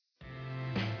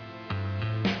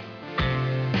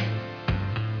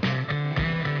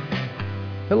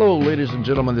Hello, ladies and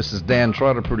gentlemen. This is Dan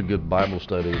Trotter, Pretty Good Bible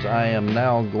Studies. I am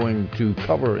now going to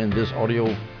cover in this audio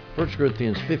 1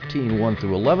 Corinthians 15, 1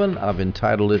 through 11. I've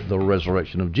entitled it The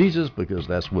Resurrection of Jesus because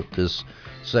that's what this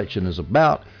section is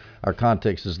about. Our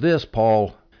context is this.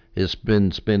 Paul has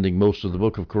been spending most of the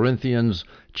book of Corinthians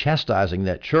chastising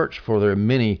that church for their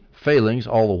many failings,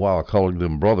 all the while calling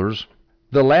them brothers.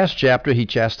 The last chapter, he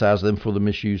chastised them for the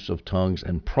misuse of tongues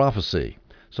and prophecy.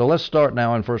 So let's start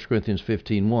now in 1 Corinthians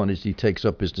 15:1 as he takes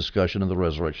up his discussion of the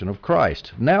resurrection of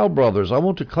Christ. Now, brothers, I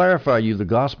want to clarify you the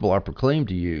gospel I proclaimed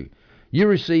to you. You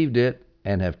received it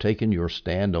and have taken your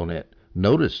stand on it.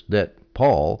 Notice that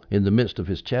Paul, in the midst of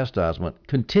his chastisement,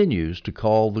 continues to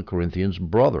call the Corinthians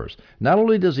brothers. Not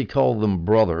only does he call them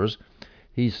brothers,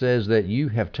 he says that you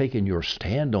have taken your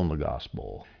stand on the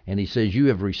gospel. And he says you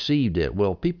have received it.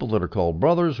 Well, people that are called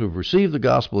brothers who have received the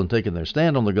gospel and taken their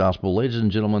stand on the gospel, ladies and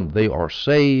gentlemen, they are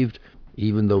saved,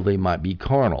 even though they might be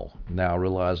carnal. Now, I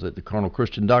realize that the carnal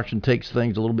Christian doctrine takes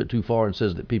things a little bit too far and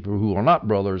says that people who are not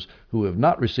brothers, who have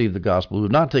not received the gospel, who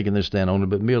have not taken their stand on it,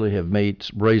 but merely have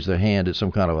raised their hand at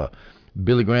some kind of a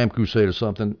Billy Graham crusade or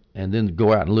something, and then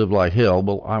go out and live like hell,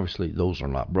 well, obviously those are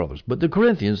not brothers. But the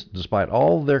Corinthians, despite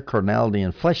all their carnality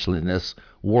and fleshliness,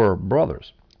 were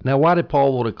brothers. Now, why did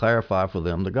Paul want to clarify for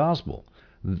them the gospel?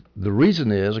 The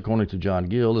reason is, according to John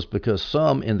Gill, is because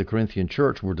some in the Corinthian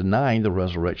church were denying the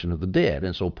resurrection of the dead.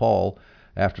 And so Paul,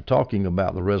 after talking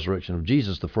about the resurrection of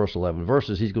Jesus, the first 11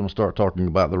 verses, he's going to start talking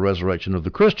about the resurrection of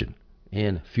the Christian.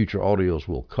 In future audios,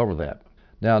 we'll cover that.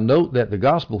 Now, note that the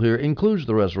gospel here includes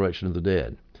the resurrection of the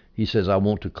dead. He says, I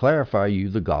want to clarify you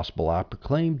the gospel I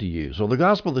proclaimed to you. So the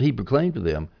gospel that he proclaimed to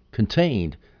them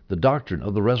contained the doctrine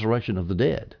of the resurrection of the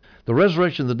dead. The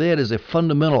resurrection of the dead is a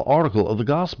fundamental article of the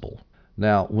gospel.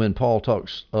 Now, when Paul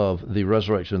talks of the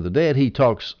resurrection of the dead, he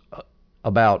talks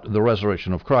about the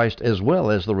resurrection of Christ as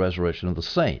well as the resurrection of the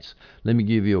saints. Let me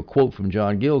give you a quote from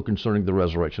John Gill concerning the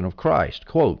resurrection of Christ.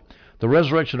 Quote, the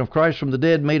resurrection of Christ from the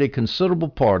dead made a considerable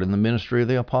part in the ministry of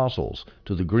the apostles,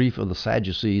 to the grief of the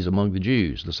Sadducees among the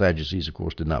Jews. The Sadducees, of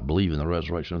course, did not believe in the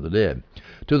resurrection of the dead.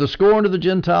 To the scorn of the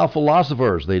Gentile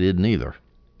philosophers, they didn't either.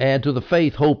 And to the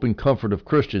faith, hope, and comfort of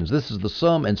Christians. This is the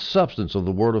sum and substance of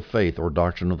the word of faith, or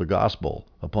doctrine of the gospel,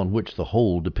 upon which the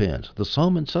whole depends. The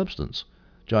sum and substance,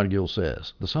 John Gill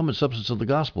says. The sum and substance of the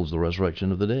gospel is the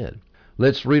resurrection of the dead.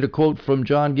 Let's read a quote from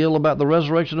John Gill about the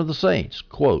resurrection of the saints.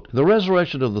 Quote, the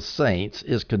resurrection of the saints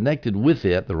is connected with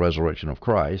it, the resurrection of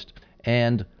Christ,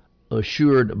 and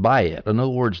assured by it. In other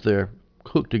words, they're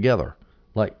hooked together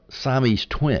like Siamese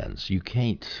twins. You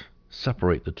can't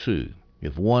separate the two.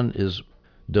 If one is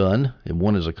done and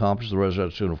one is accomplished, the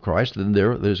resurrection of Christ, then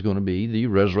there's going to be the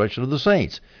resurrection of the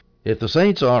saints. If the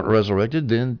saints aren't resurrected,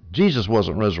 then Jesus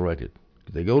wasn't resurrected.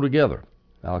 They go together.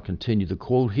 I'll continue the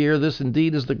quote here. This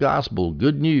indeed is the gospel,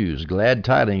 good news, glad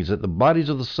tidings, that the bodies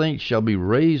of the saints shall be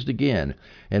raised again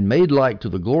and made like to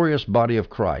the glorious body of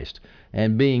Christ,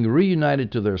 and being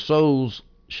reunited to their souls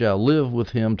shall live with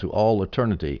him to all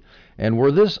eternity. And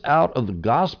were this out of the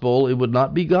gospel, it would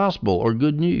not be gospel or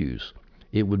good news.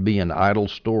 It would be an idle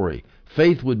story.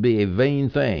 Faith would be a vain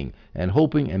thing, and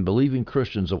hoping and believing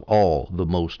Christians of all the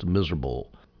most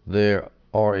miserable. There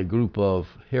are a group of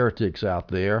heretics out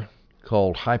there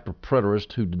called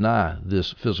hyper-preterists who deny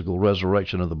this physical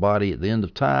resurrection of the body at the end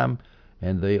of time,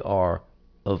 and they are,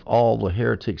 of all the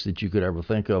heretics that you could ever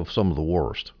think of, some of the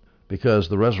worst, because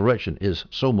the resurrection is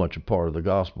so much a part of the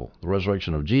gospel, the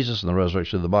resurrection of Jesus and the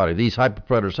resurrection of the body. These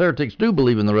hyper-preterist heretics do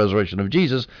believe in the resurrection of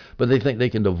Jesus, but they think they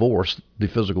can divorce the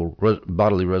physical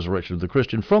bodily resurrection of the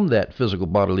Christian from that physical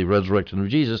bodily resurrection of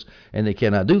Jesus, and they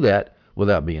cannot do that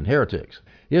without being heretics.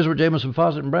 Here's what Jamison,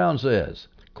 Fawcett, and Brown says,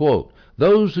 quote,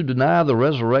 those who deny the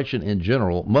resurrection in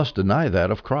general must deny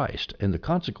that of Christ, and the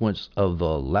consequence of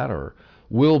the latter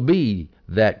will be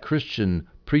that Christian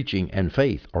preaching and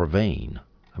faith are vain.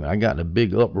 I mean, I got in a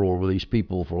big uproar with these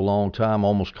people for a long time,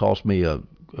 almost cost me a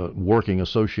working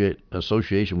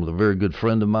association with a very good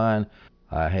friend of mine.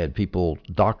 I had people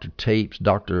doctor tape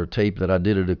that I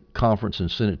did at a conference and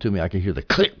sent it to me. I could hear the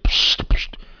click. Psh,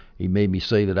 psh. He made me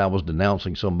say that I was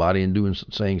denouncing somebody and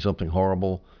saying something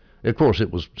horrible. Of course,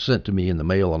 it was sent to me in the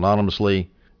mail anonymously.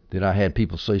 Then I had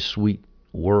people say sweet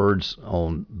words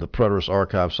on the Preterist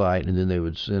archive site, and then they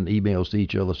would send emails to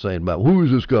each other saying about, who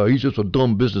is this guy? He's just a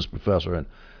dumb business professor. And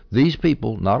these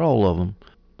people, not all of them,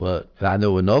 but I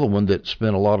know another one that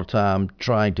spent a lot of time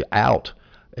trying to out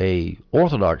a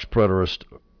Orthodox Preterist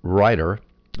writer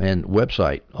and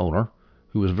website owner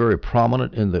who was very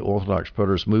prominent in the Orthodox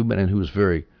Preterist movement and who was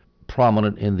very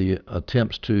prominent in the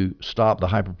attempts to stop the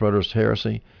hyper-preterist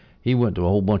heresy. He went to a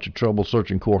whole bunch of trouble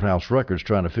searching courthouse records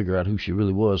trying to figure out who she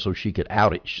really was so she could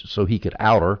out it, so he could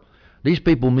out her. These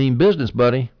people mean business,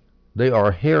 buddy. They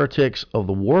are heretics of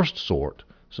the worst sort.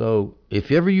 So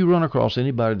if ever you run across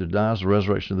anybody that denies the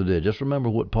resurrection of the dead, just remember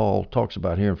what Paul talks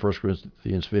about here in 1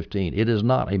 Corinthians 15. It is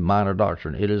not a minor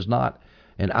doctrine. It is not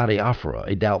an adiaphora,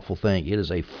 a doubtful thing. It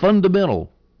is a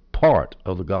fundamental part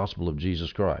of the gospel of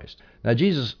Jesus Christ. Now,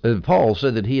 Paul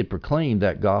said that he had proclaimed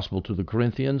that gospel to the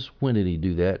Corinthians. When did he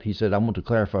do that? He said, I want to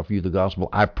clarify for you the gospel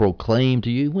I proclaimed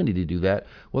to you. When did he do that?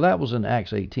 Well, that was in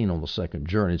Acts 18 on the second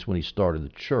journey. It's when he started the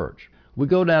church. We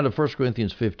go down to 1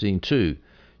 Corinthians 15:2.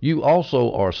 You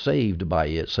also are saved by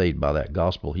it, saved by that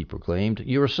gospel he proclaimed.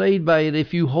 You are saved by it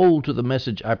if you hold to the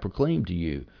message I proclaimed to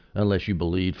you, unless you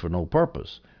believed for no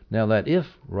purpose. Now that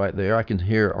if right there, I can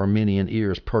hear Arminian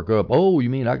ears perk up. Oh, you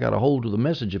mean I got to hold to the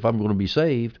message if I'm going to be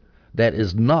saved? That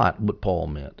is not what Paul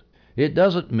meant. It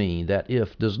doesn't mean that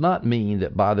if does not mean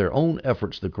that by their own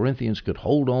efforts the Corinthians could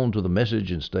hold on to the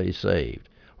message and stay saved.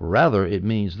 Rather, it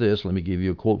means this. Let me give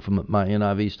you a quote from my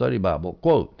NIV study Bible.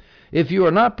 Quote, if you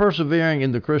are not persevering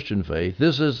in the Christian faith,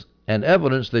 this is an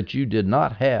evidence that you did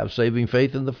not have saving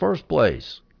faith in the first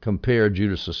place. Compare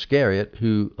Judas Iscariot,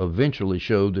 who eventually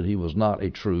showed that he was not a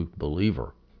true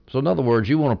believer. So in other words,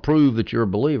 you want to prove that you're a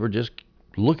believer, just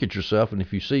look at yourself, and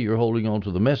if you see you're holding on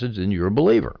to the message, then you're a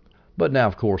believer. But now,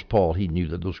 of course, Paul, he knew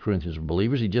that those Corinthians were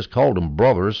believers. He just called them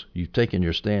brothers. You've taken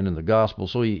your stand in the gospel.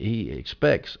 So he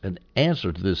expects an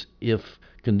answer to this if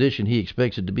condition. He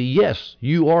expects it to be, yes,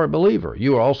 you are a believer.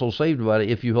 You are also saved by it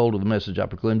if you hold to the message I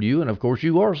proclaim to you. And, of course,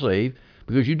 you are saved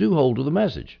because you do hold to the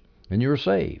message, and you're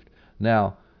saved.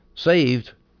 Now,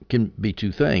 saved can be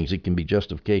two things. It can be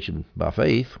justification by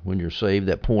faith when you're saved,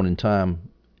 that point in time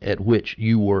at which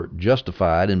you were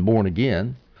justified and born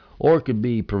again. Or it could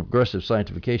be progressive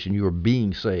sanctification. You are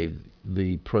being saved.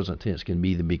 The present tense can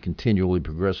either be continually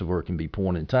progressive or it can be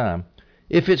point in time.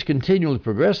 If it's continually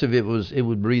progressive, it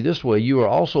would read this way. You are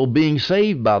also being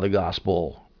saved by the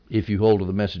gospel if you hold to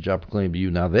the message I proclaim to you.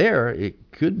 Now there, it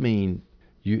could mean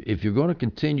if you're going to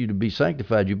continue to be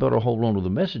sanctified, you better hold on to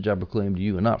the message I proclaim to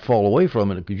you and not fall away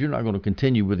from it, because you're not going to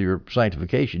continue with your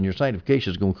sanctification. Your sanctification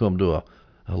is going to come to a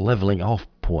leveling off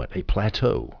point, a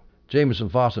plateau. Jamieson,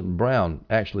 Fausset, and Brown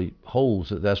actually holds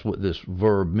that that's what this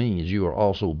verb means. You are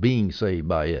also being saved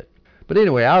by it. But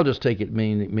anyway, I'll just take it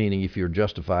meaning if you're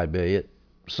justified by it,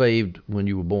 saved when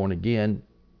you were born again.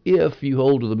 If you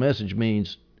hold to the message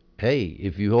means, hey,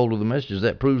 if you hold to the message,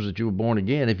 that proves that you were born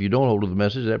again. If you don't hold to the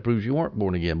message, that proves you weren't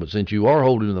born again. But since you are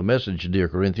holding to the message, dear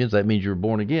Corinthians, that means you're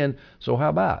born again. So how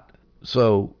about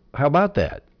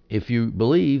that? If you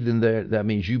believe, then that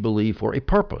means you believe for a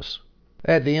purpose.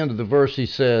 At the end of the verse, he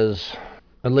says,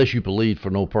 unless you believed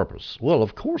for no purpose. Well,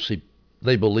 of course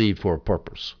they believed for a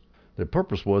purpose. Their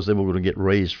purpose was they were going to get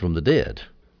raised from the dead,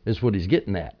 is what he's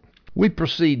getting at. We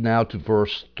proceed now to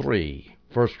verse 3,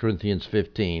 1 Corinthians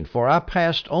 15. For I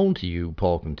passed on to you,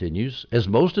 Paul continues, as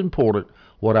most important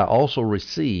what I also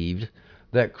received,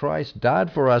 that Christ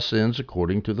died for our sins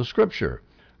according to the Scripture.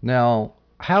 Now,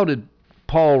 how did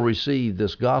Paul receive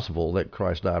this gospel that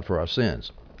Christ died for our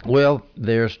sins? Well,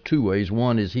 there's two ways.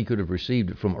 One is he could have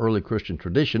received it from early Christian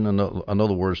tradition, in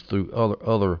other words, through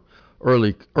other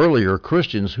earlier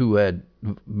Christians who had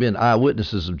been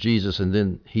eyewitnesses of Jesus, and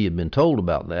then he had been told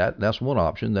about that. That's one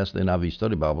option. That's the NIV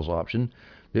Study Bible's option.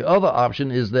 The other option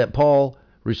is that Paul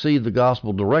received the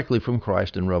gospel directly from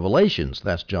Christ in Revelations.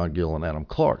 That's John Gill and Adam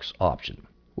Clark's option.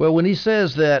 Well, when he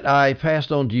says that I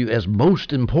passed on to you as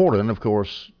most important, of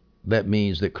course, that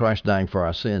means that Christ dying for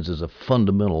our sins is a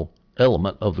fundamental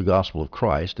element of the gospel of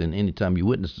Christ, and anytime you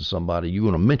witness to somebody, you're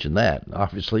going to mention that,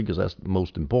 obviously, because that's the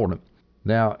most important.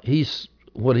 Now,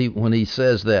 when he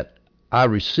says that I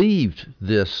received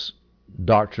this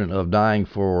doctrine of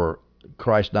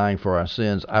Christ dying for our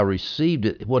sins, I received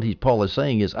it. What Paul is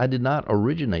saying is I did not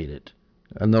originate it.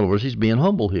 In other words, he's being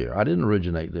humble here. I didn't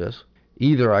originate this.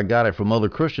 Either I got it from other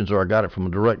Christians or I got it from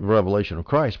a direct revelation of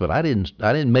Christ, but I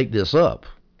didn't make this up.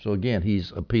 So again,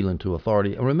 he's appealing to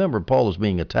authority. And remember, Paul is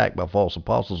being attacked by false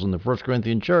apostles in the 1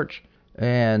 Corinthian church,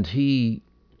 and he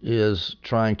is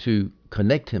trying to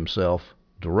connect himself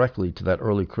directly to that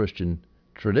early Christian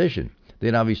tradition. The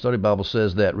NIV Study Bible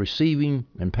says that receiving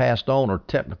and passed on are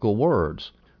technical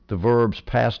words. The verbs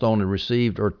passed on and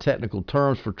received are technical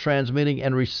terms for transmitting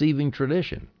and receiving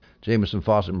tradition. Jamieson,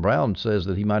 Fausset, and Brown says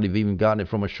that he might have even gotten it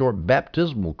from a short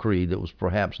baptismal creed that was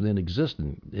perhaps then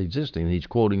existing. He's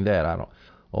quoting that.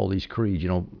 All these creeds,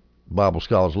 Bible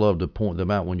scholars love to point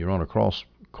them out when you run across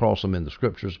them in the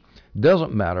Scriptures.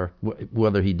 Doesn't matter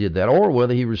whether he did that or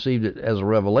whether he received it as a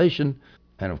revelation.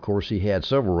 And, of course, he had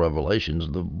several revelations.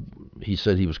 He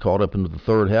said he was caught up into the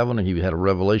third heaven, and he had a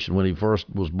revelation when he first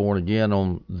was born again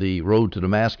on the road to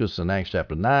Damascus in Acts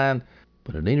chapter 9.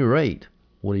 But at any rate,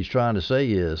 what he's trying to say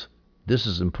is, this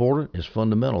is important, it's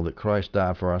fundamental that Christ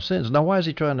died for our sins. Now, why is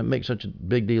he trying to make such a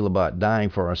big deal about dying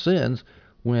for our sins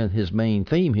when his main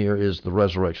theme here is the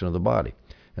resurrection of the body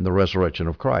and the resurrection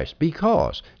of Christ?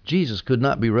 Because Jesus could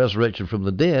not be resurrected from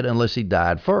the dead unless he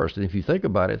died first. And if you think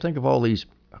about it, think of all these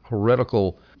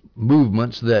heretical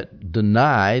movements that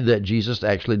deny that Jesus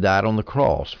actually died on the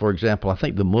cross. For example, I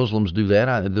think the Muslims do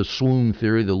that. The swoon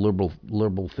theory, the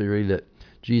liberal theory that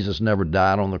Jesus never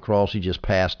died on the cross, he just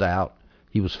passed out.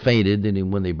 He was fainted,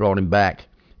 and when they brought him back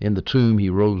in the tomb, he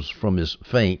rose from his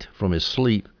faint, from his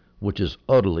sleep, which is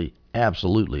utterly,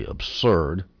 absolutely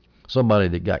absurd. Somebody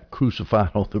that got crucified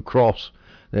on the cross,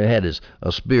 that had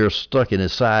a spear stuck in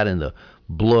his side, and the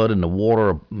blood and the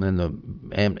water and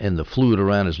the fluid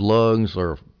around his lungs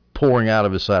are pouring out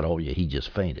of his side. Oh yeah, he just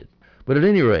fainted. But at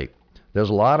any rate, there's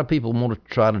a lot of people who want to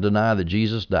try to deny that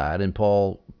Jesus died, and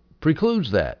Paul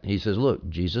precludes that. He says, look,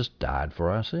 Jesus died for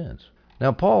our sins.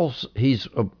 Now, he's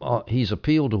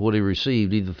appealed to what he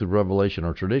received either through revelation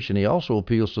or tradition. He also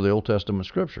appeals to the Old Testament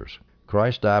scriptures.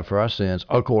 Christ died for our sins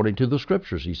according to the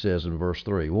scriptures, he says in verse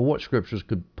 3. Well, what scriptures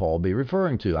could Paul be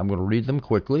referring to? I'm going to read them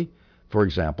quickly for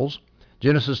examples.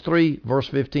 Genesis 3, verse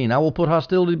 15. I will put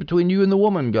hostility between you and the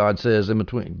woman, God says,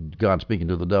 God speaking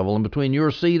to the devil, and between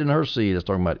your seed and her seed. That's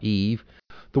talking about Eve.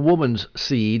 The woman's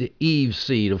seed, Eve's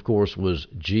seed, of course, was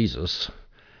Jesus.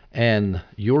 And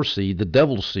your seed, the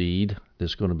devil's seed,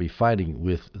 that's going to be fighting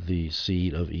with the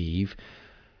seed of Eve.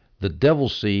 The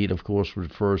devil's seed, of course,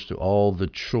 refers to all the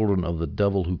children of the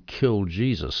devil who killed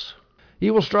Jesus.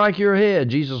 He will strike your head.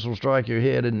 Jesus will strike your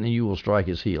head, and you will strike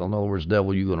his heel. In other words,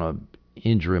 devil, you're going to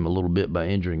injure him a little bit by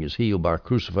injuring his heel, by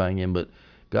crucifying him, but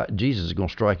Jesus is going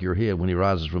to strike your head when he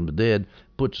rises from the dead,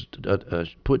 puts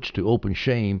to open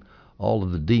shame all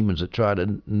of the demons that try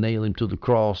to nail him to the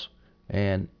cross,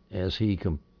 and as he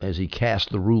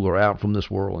casts the ruler out from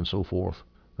this world and so forth.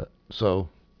 So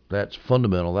that's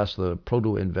fundamental. That's the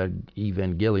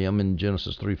proto-evangelium in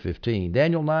Genesis 3:15.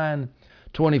 Daniel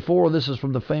 9:24, this is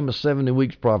from the famous 70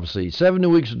 weeks prophecy. 70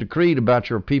 weeks are decreed about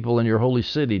your people and your holy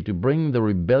city to bring the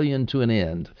rebellion to an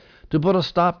end, to put a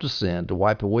stop to sin, to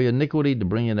wipe away iniquity, to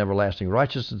bring in everlasting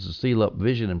righteousness, to seal up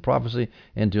vision and prophecy,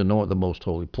 and to anoint the most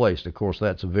holy place. Of course,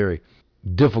 that's a very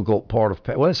difficult part of,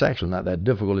 well, it's actually not that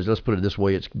difficult. Let's put it this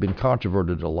way. It's been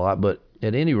controverted a lot, but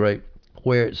at any rate,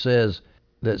 where it says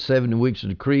that 70 weeks are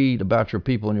decreed about your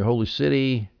people and your holy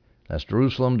city, that's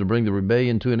Jerusalem, to bring the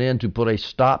rebellion to an end, to put a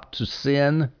stop to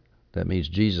sin. That means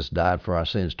Jesus died for our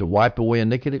sins. To wipe away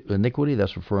iniquity,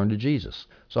 that's referring to Jesus.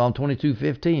 Psalm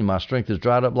 22:15, my strength is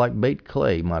dried up like baked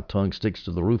clay. My tongue sticks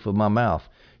to the roof of my mouth.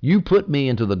 You put me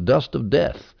into the dust of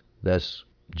death. That's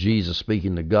Jesus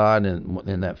speaking to God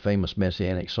in that famous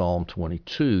messianic Psalm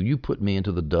 22. You put me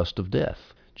into the dust of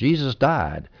death. Jesus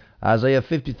died. Isaiah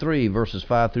 53, verses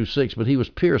 5 through 6, but he was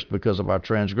pierced because of our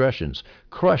transgressions,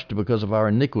 crushed because of our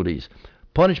iniquities.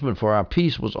 Punishment for our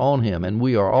peace was on him, and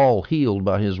we are all healed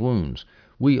by his wounds.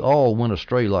 We all went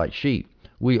astray like sheep.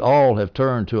 We all have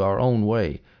turned to our own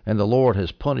way, and the Lord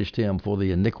has punished him for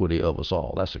the iniquity of us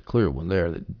all. That's a clear one there,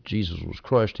 that Jesus was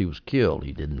crushed, he was killed,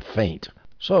 he didn't faint.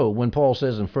 So when Paul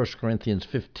says in 1 Corinthians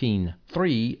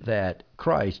 15:3 that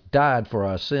Christ died for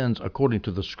our sins according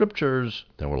to the scriptures,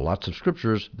 there were lots of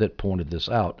scriptures that pointed this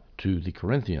out to the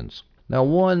Corinthians. Now,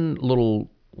 one little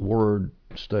word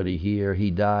study here,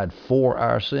 he died for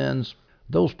our sins.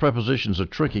 Those prepositions are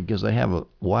tricky because they have a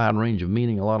wide range of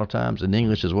meaning a lot of times, in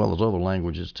English as well as other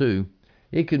languages too.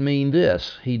 It could mean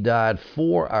this: he died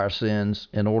for our sins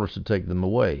in order to take them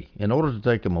away. In order to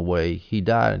take them away, he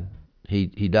died. He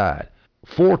died.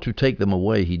 For to take them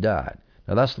away, he died.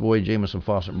 Now, that's the way Jamieson,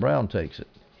 Fausset, and Brown takes it.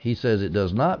 He says it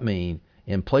does not mean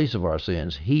in place of our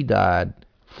sins. He died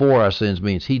for our sins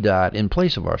means he died in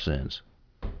place of our sins.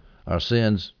 Our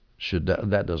sins should die.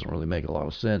 That doesn't really make a lot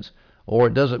of sense. Or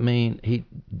it doesn't mean he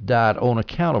died on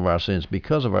account of our sins.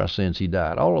 Because of our sins, he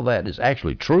died. All of that is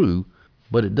actually true,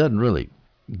 but it doesn't really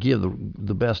give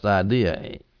the best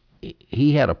idea.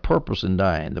 He had a purpose in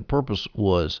dying. The purpose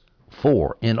was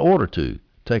in order to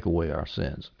take away our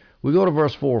sins. We go to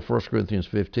verse 4, 1 Corinthians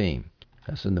 15.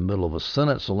 That's in the middle of a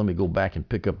sentence, so let me go back and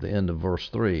pick up the end of verse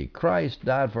 3. Christ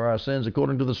died for our sins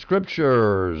according to the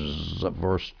scriptures,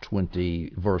 verse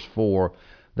 20, verse 4,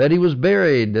 that he was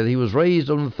buried, that he was raised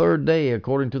on the third day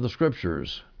according to the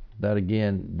scriptures. That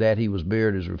again, that he was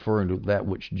buried is referring to that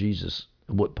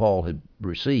what Paul had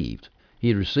received. He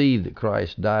had received that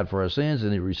Christ died for our sins,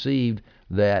 and he received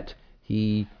that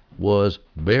he was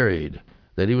buried,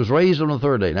 that he was raised on the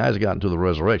third day. Now he's gotten to the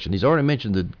resurrection. He's already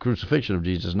mentioned the crucifixion of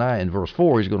Jesus. Now in verse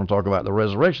 4, he's going to talk about the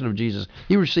resurrection of Jesus.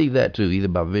 He received that too, either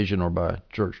by vision or by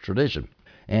church tradition,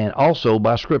 and also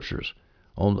by scriptures.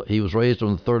 He was raised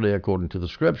on the third day according to the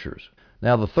Scriptures.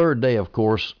 Now, the third day, of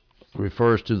course,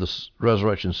 refers to the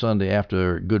Resurrection Sunday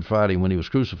after Good Friday when he was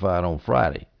crucified on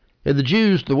Friday. And the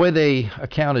Jews, the way they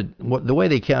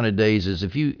counted days is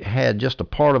if you had just a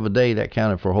part of a day, that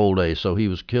counted for a whole day. So he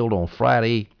was killed on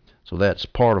Friday, so that's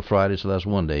part of Friday, so that's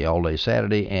one day. All day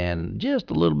Saturday, and just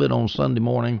a little bit on Sunday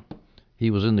morning,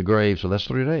 he was in the grave, so that's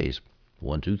 3 days.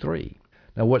 1, 2, 3.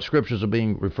 Now, what scriptures are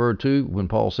being referred to when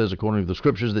Paul says, according to the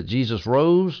Scriptures, that Jesus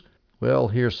rose? Well,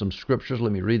 here's some scriptures.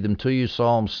 Let me read them to you.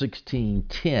 Psalm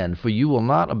 16:10. For you will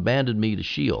not abandon me to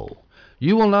Sheol.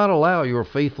 You will not allow your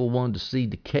faithful one to see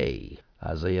decay.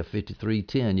 Isaiah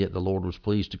 53:10. Yet the Lord was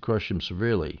pleased to crush him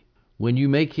severely. When you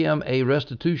make him a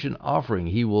restitution offering,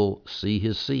 he will see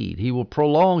his seed. He will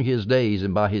prolong his days,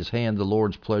 and by his hand the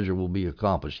Lord's pleasure will be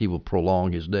accomplished. He will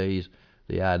prolong his days.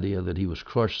 The idea that he was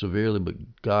crushed severely, but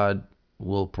God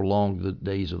will prolong the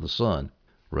days of the Son.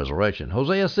 Resurrection.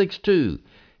 Hosea 6:2.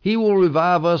 He will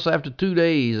revive us after 2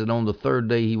 days, and on the third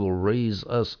day he will raise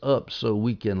us up so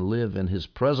we can live in his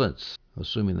presence.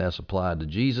 Assuming that's applied to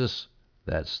Jesus,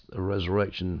 that's a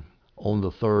resurrection on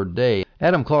the third day.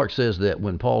 Adam Clark says that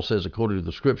when Paul says, according to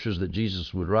the Scriptures, that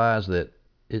Jesus would rise, that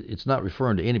it's not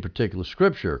referring to any particular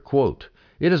Scripture. Quote,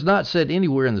 it is not said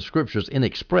anywhere in the Scriptures in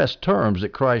express terms that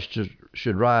Christ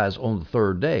should rise on the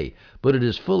third day, but it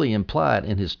is fully implied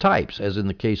in his types, as in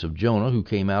the case of Jonah, who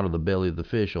came out of the belly of the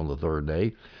fish on the third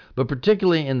day, but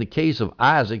particularly in the case of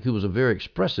Isaac, who was a very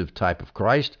expressive type of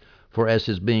Christ, for as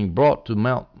his being brought to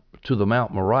the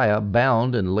Mount Moriah,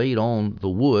 bound and laid on the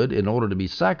wood in order to be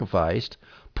sacrificed,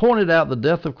 pointed out the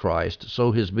death of Christ,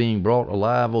 so his being brought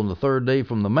alive on the third day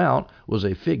from the mount was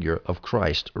a figure of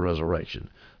Christ's resurrection.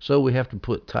 So we have to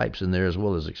put types in there as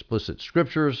well as explicit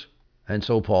scriptures. And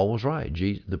so Paul was right.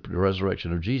 The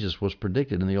resurrection of Jesus was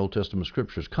predicted in the Old Testament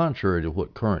Scriptures, contrary to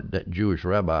what current Jewish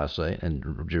rabbis say, and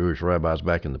Jewish rabbis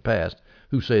back in the past,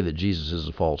 who say that Jesus is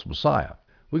a false Messiah.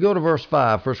 We go to verse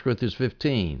 5, 1 Corinthians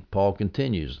 15. Paul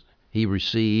continues, he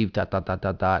received,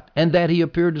 and that he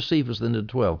appeared to Cephas, then to the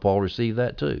 12. Paul received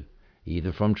that too,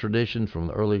 either from tradition, from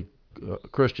the early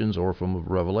Christians, or from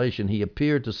revelation. He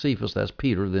appeared to Cephas, that's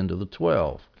Peter, then to the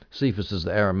 12. Cephas is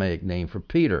the Aramaic name for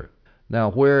Peter. Now,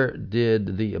 where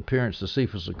did the appearance to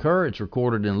Cephas occur? It's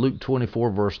recorded in Luke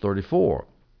 24, verse 34,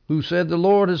 who said, the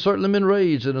Lord has certainly been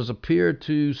raised and has appeared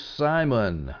to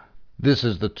Simon. This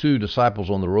is the 2 disciples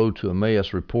on the road to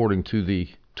Emmaus reporting to the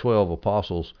 12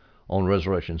 apostles on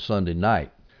Resurrection Sunday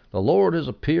night. The Lord has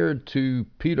appeared to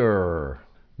Peter.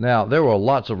 Now, there were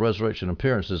lots of resurrection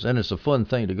appearances, and it's a fun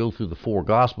thing to go through the 4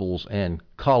 Gospels and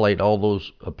collate all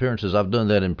those appearances. I've done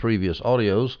that in previous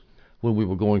audios when we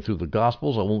were going through the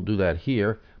Gospels. I won't do that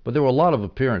here, but there were a lot of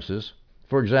appearances.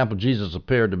 For example, Jesus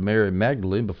appeared to Mary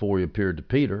Magdalene before he appeared to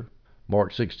Peter.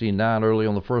 Mark 16:9, early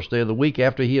on the first day of the week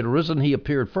after he had arisen, he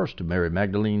appeared first to Mary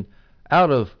Magdalene, out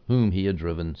of whom he had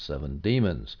driven 7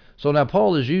 demons. So now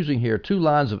Paul is using here 2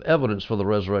 lines of evidence for the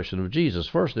resurrection of Jesus.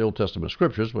 First, the Old Testament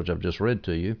Scriptures, which I've just read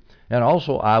to you, and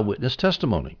also eyewitness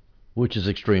testimony, which is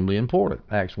extremely important.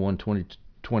 Acts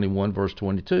 1:21, verse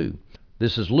 22.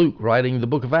 This is Luke writing the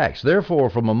book of Acts. Therefore,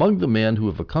 from among the men who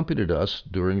have accompanied us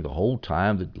during the whole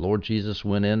time that Lord Jesus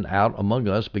went in out among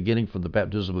us, beginning from the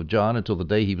baptism of John until the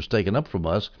day he was taken up from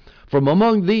us, from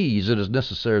among these it is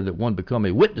necessary that one become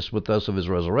a witness with us of his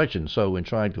resurrection. So in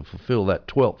trying to fulfill that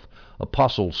 12th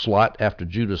apostle slot after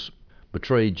Judas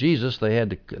betrayed Jesus, they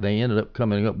ended up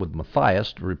coming up with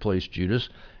Matthias to replace Judas.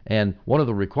 And one of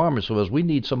the requirements was we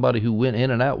need somebody who went in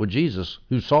and out with Jesus,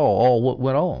 who saw all what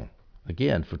went on.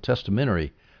 Again, for testimonial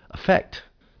effect,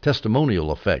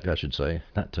 I should say,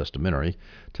 not testamentary,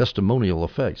 testimonial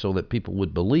effect, so that people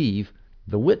would believe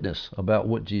the witness about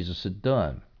what Jesus had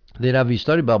done. The NIV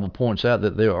Study Bible points out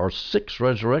that there are 6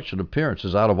 resurrection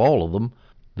appearances out of all of them.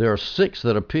 There are 6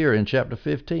 that appear in chapter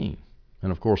 15,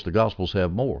 and of course the Gospels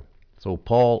have more. So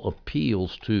Paul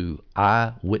appeals to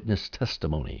eyewitness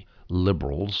testimony.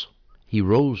 Liberals, he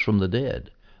rose from the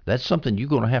dead. That's something you're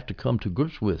going to have to come to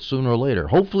grips with sooner or later.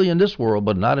 Hopefully in this world,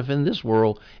 but not if in this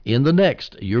world. In the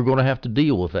next, you're going to have to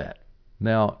deal with that.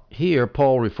 Now, here,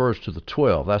 Paul refers to the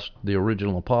 12. That's the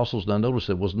original apostles. Now, notice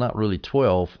it was not really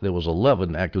 12. There was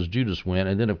 11 because Judas went.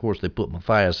 And then, of course, they put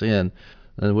Matthias in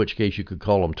which case you could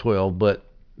call them 12. But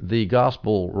the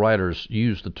gospel writers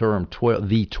use the term 12,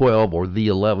 the 12 or the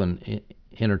 11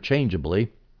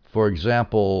 interchangeably. For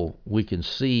example, we can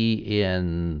see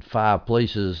in 5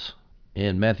 places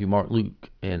in Matthew, Mark, Luke,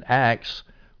 and Acts,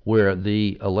 where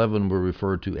the 11 were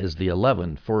referred to as the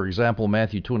 11. For example,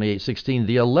 Matthew 28:16,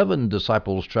 the 11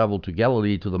 disciples traveled to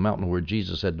Galilee to the mountain where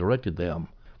Jesus had directed them.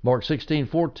 Mark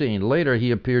 16:14. Later he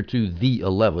appeared to the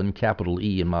 11, capital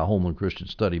E in my Holman Christian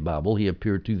Study Bible. He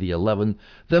appeared to the 11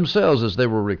 themselves as they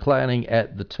were reclining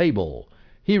at the table.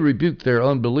 He rebuked their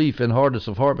unbelief and hardness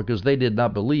of heart because they did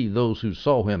not believe those who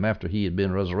saw him after he had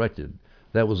been resurrected.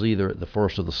 That was either the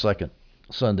first or the second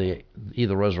Sunday,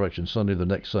 either Resurrection Sunday or the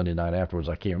next Sunday night afterwards.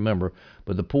 I can't remember.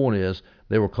 But the point is,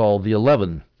 they were called the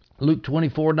 11. Luke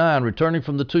 24:9. Returning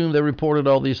from the tomb, they reported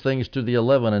all these things to the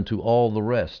 11 and to all the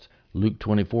rest. Luke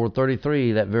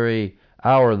 24:33. That very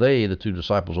hour they, the two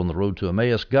disciples on the road to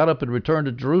Emmaus, got up and returned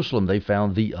to Jerusalem. They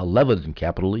found the 11,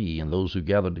 capital E, and those who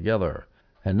gathered together.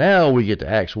 And now we get to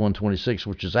Acts 1:26,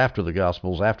 which is after the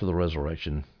Gospels, after the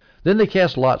resurrection. Then they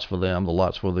cast lots for them, the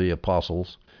lots for the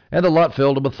apostles, and the lot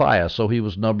fell to Matthias, so he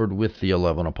was numbered with the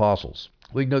 11 apostles.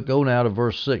 We go now to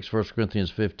verse 6, 1 Corinthians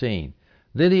 15.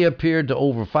 Then he appeared to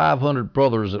over 500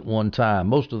 brothers at one time.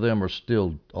 Most of them are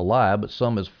still alive, but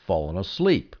some has fallen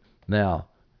asleep. Now,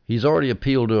 he's already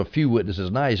appealed to a few witnesses.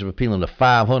 Now he's appealing to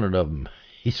 500 of them.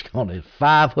 He's going to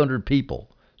 500 people.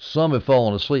 Some have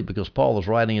fallen asleep because Paul was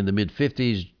writing in the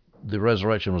mid-50s. The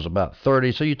resurrection was about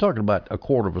 30. So you're talking about a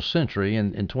quarter of a century.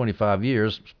 In 25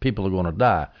 years, people are going to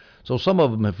die. So some of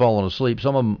them have fallen asleep.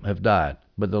 Some of them have died.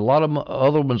 But a lot of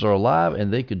other ones are alive,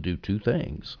 and they could do two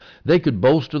things. They could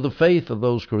boast of the faith of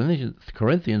those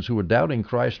Corinthians who were doubting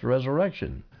Christ's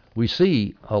resurrection. We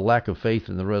see a lack of faith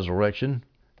in the resurrection,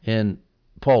 and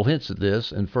Paul hints at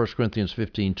this in 1 Corinthians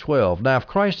 15:12. Now, if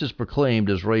Christ is proclaimed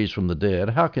as raised from the dead,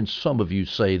 how can some of you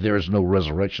say there is no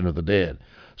resurrection of the dead?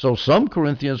 So some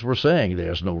Corinthians were saying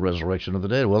there's no resurrection of the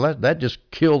dead. Well, that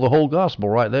just killed the whole gospel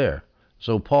right there.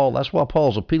 So that's why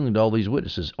Paul's appealing to all these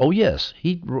witnesses. Oh, yes,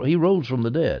 he rose from the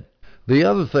dead. The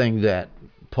other thing that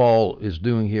Paul is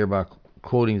doing here by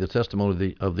quoting the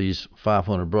testimony of these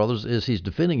 500 brothers is he's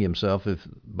defending himself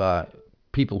by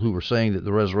people who were saying that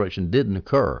the resurrection didn't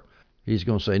occur. He's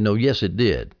going to say, no, yes, it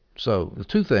did. So the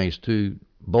two things: to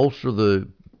bolster the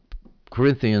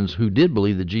Corinthians who did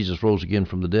believe that Jesus rose again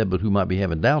from the dead, but who might be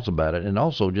having doubts about it, and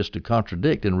also just to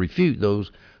contradict and refute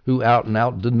those who out and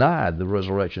out denied the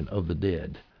resurrection of the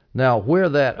dead. Now, where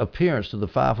that appearance to the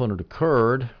 500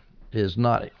 occurred is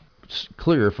not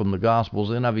clear from the Gospels.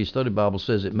 The NIV Study Bible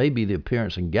says it may be the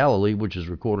appearance in Galilee, which is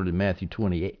recorded in Matthew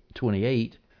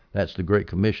 28. That's the Great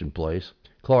Commission place.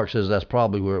 Clark says that's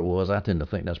probably where it was. I tend to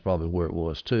think that's probably where it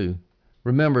was too.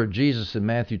 Remember, Jesus in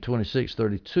Matthew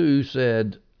 26:32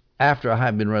 said, after I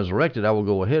have been resurrected, I will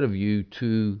go ahead of you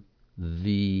to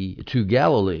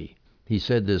Galilee. He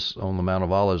said this on the Mount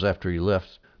of Olives after he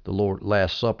left the Lord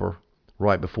Last Supper,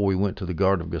 right before he went to the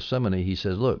Garden of Gethsemane. He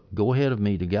says, look, go ahead of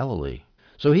me to Galilee.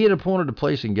 So he had appointed a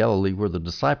place in Galilee where the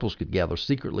disciples could gather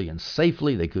secretly and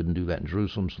safely. They couldn't do that in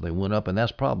Jerusalem, so they went up, and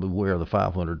that's probably where the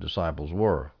 500 disciples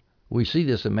were. We see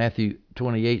this in Matthew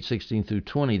 28:16 through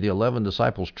 20. The 11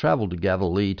 disciples traveled to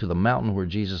Galilee, to the mountain where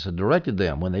Jesus had directed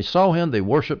them. When they saw him, they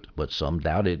worshipped, but some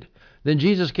doubted. Then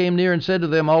Jesus came near and said to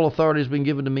them, all authority has been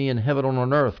given to me in heaven and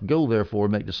on earth. Go, therefore,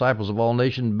 and make disciples of all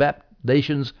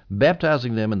nations,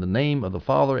 baptizing them in the name of the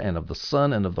Father and of the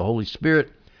Son and of the Holy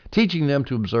Spirit, teaching them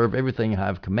to observe everything I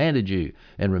have commanded you.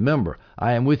 And remember,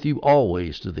 I am with you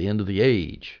always to the end of the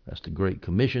age. That's the Great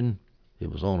Commission.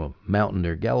 It was on a mountain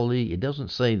near Galilee. It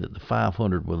doesn't say that the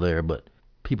 500 were there, but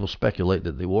people speculate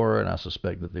that they were, and I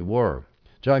suspect that they were.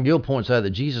 John Gill points out that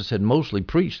Jesus had mostly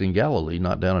preached in Galilee,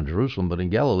 not down in Jerusalem, but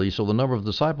in Galilee, so the number of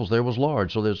disciples there was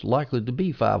large, so there's likely to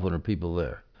be 500 people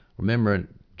there. Remember, in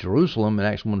Jerusalem, in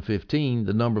Acts 1:15,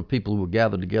 the number of people who were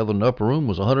gathered together in the upper room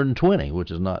was 120,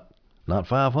 which is not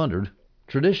 500.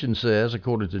 Tradition says,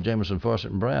 according to Jameson,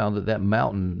 Fawcett, and Brown, that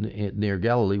mountain near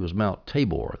Galilee was Mount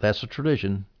Tabor. That's a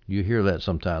tradition. You hear that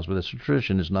sometimes, but that's a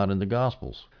tradition. It's not in the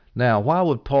Gospels. Now, why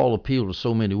would Paul appeal to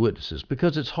so many witnesses?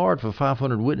 Because it's hard for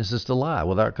 500 witnesses to lie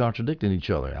without contradicting each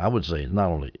other. I would say it's not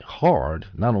only hard,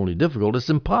 not only difficult, it's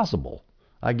impossible.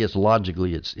 I guess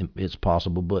logically it's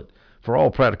possible, but for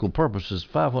all practical purposes,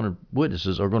 500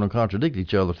 witnesses are going to contradict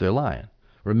each other if they're lying.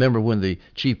 Remember when the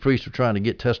chief priests were trying to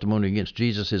get testimony against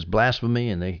Jesus, his blasphemy,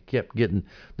 and they kept getting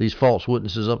these false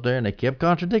witnesses up there, and they kept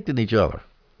contradicting each other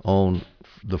on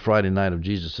the Friday night of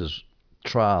Jesus'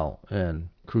 trial and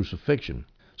crucifixion.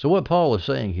 So what Paul is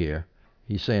saying here,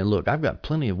 he's saying, look, I've got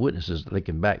plenty of witnesses that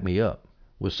can back me up.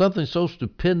 With something so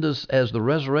stupendous as the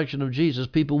resurrection of Jesus,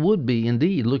 people would be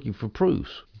indeed looking for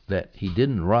proofs that he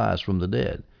didn't rise from the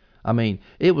dead. I mean,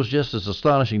 it was just as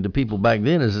astonishing to people back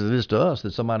then as it is to us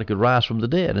that somebody could rise from the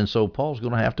dead. And so Paul's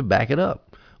going to have to back it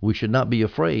up. We should not be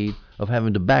afraid of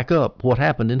having to back up what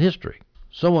happened in history.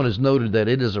 Someone has noted that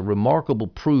it is a remarkable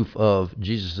proof of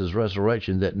Jesus'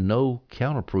 resurrection that no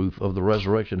counterproof of the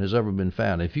resurrection has ever been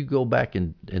found. If you go back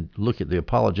and look at the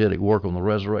apologetic work on the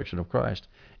resurrection of Christ,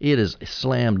 it is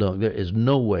slam dunk. There is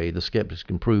no way the skeptics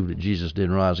can prove that Jesus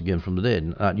didn't rise again from the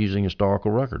dead, not using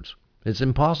historical records. It's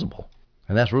impossible.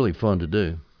 And that's really fun to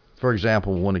do. For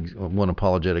example, one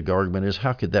apologetic argument is,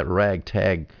 how could that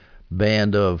ragtag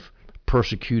band of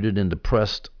persecuted and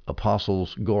depressed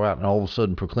apostles go out and all of a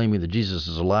sudden proclaiming that Jesus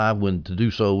is alive, when to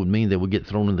do so would mean they would get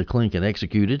thrown in the clink and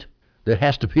executed? There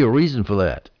has to be a reason for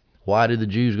that. Why did the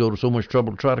Jews go to so much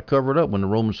trouble to try to cover it up when the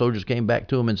Roman soldiers came back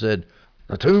to them and said,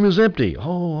 the tomb is empty?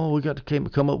 We got to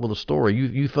come up with a story.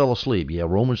 You fell asleep. Yeah,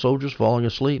 Roman soldiers falling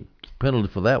asleep. The penalty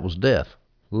for that was death.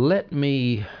 Let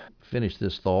me finish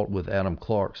this thought with Adam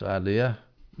Clarke's idea.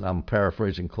 I'm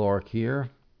paraphrasing Clarke here.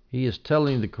 He is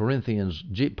telling the Corinthians,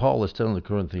 Paul is telling the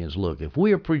Corinthians, look, if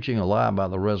we are preaching a lie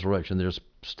about the resurrection, there's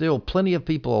still plenty of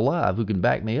people alive who can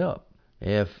back me up.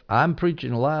 If I'm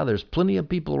preaching a lie, there's plenty of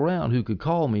people around who could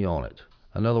call me on it.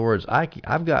 In other words,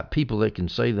 I've got people that can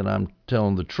say that I'm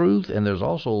telling the truth, and there's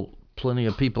also plenty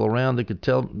of people around that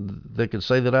could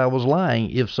say that I was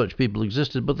lying if such people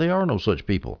existed, but there are no such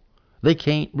people. They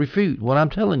can't refute what I'm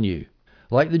telling you.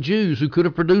 Like the Jews who could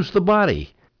have produced the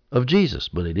body of Jesus,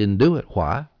 but they didn't do it.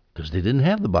 Why? Because they didn't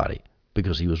have the body,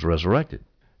 because he was resurrected.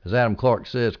 As Adam Clarke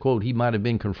says, quote, he might have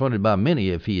been confronted by many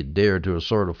if he had dared to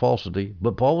assert a falsity,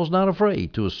 but Paul was not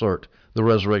afraid to assert the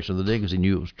resurrection of the dead because he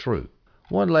knew it was true.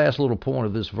 One last little point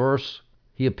of this verse,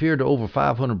 he appeared to over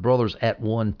 500 brothers at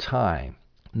one time.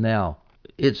 Now,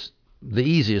 it's the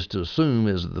easiest to assume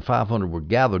is that the 500 were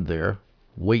gathered there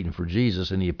waiting for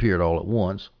Jesus and he appeared all at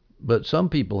once. But some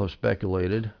people have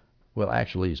speculated, well,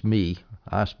 actually it's me,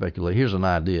 I speculate, here's an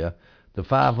idea. The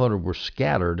 500 were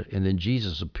scattered, and then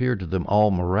Jesus appeared to them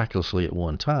all miraculously at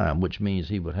one time, which means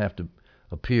he would have to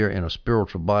appear in a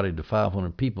spiritual body to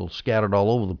 500 people scattered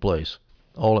all over the place,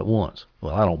 all at once.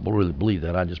 Well, I don't really believe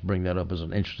that. I just bring that up as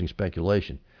an interesting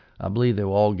speculation. I believe they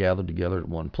were all gathered together at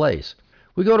one place.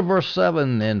 We go to verse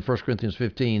 7 in 1 Corinthians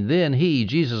 15. Then he,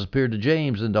 Jesus, appeared to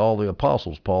James and to all the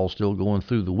apostles. Paul's still going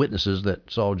through the witnesses that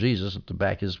saw Jesus to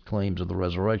back his claims of the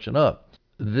resurrection up.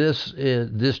 This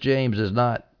James is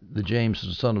not the James,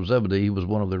 the son of Zebedee. He was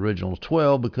one of the original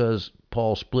 12, because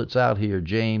Paul splits out here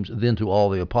James, then to all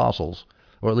the apostles,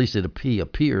 or at least he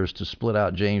appears to split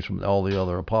out James from all the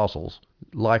other apostles.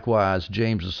 Likewise,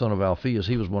 James, the son of Alphaeus,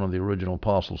 he was one of the original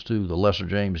apostles too, the lesser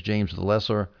James, James the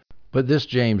lesser. But this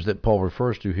James that Paul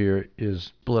refers to here is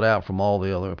split out from all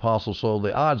the other apostles, so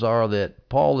the odds are that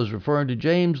Paul is referring to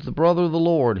James, the brother of the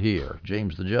Lord here,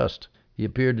 James the just. He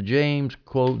appeared to James,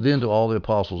 quote, then to all the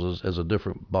apostles as a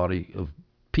different body of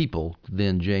people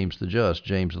than James the just,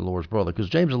 James the Lord's brother. Because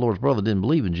James the Lord's brother didn't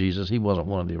believe in Jesus. He wasn't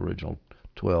one of the original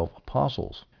 12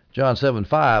 apostles. John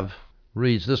 7:5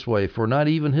 reads this way, for not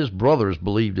even his brothers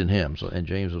believed in him. And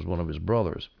James was one of his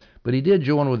brothers. But he did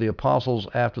join with the apostles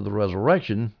after the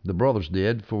resurrection. The brothers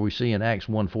did, for we see in Acts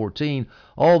 1:14,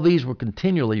 all these were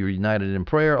continually united in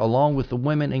prayer, along with the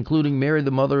women, including Mary,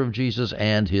 the mother of Jesus,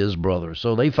 and his brothers.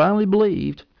 So they finally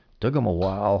believed. Took them a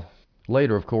while.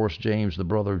 Later, of course, James, the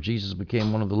brother of Jesus,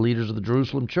 became one of the leaders of the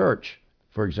Jerusalem church.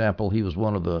 For example, he was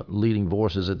one of the leading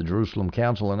voices at the Jerusalem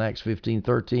Council in Acts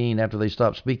 15:13. After they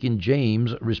stopped speaking,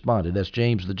 James responded. That's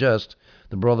James the just,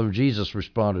 the brother of Jesus,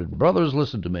 responded, brothers,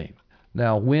 listen to me.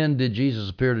 Now, when did Jesus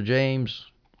appear to James?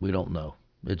 We don't know.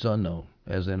 It's unknown.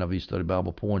 As the NIV Study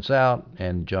Bible points out,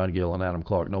 and John Gill and Adam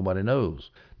Clarke, nobody knows.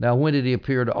 Now, when did he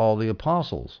appear to all the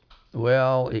apostles?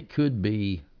 Well, it could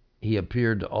be he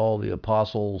appeared to all the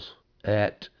apostles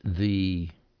at the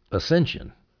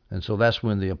ascension. And so that's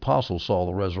when the apostles saw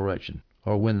the resurrection,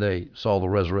 or when they saw the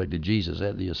resurrected Jesus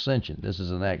at the ascension. This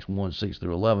is in Acts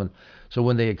 1:6-11. So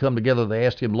when they had come together, they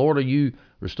asked him, Lord, are you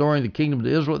restoring the kingdom to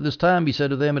Israel at this time? He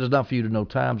said to them, it is not for you to know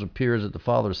times or periods that the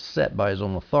Father has set by his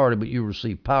own authority, but you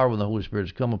receive power when the Holy Spirit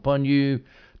has come upon you. ...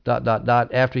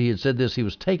 After he had said this, he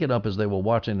was taken up as they were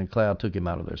watching, and the cloud took him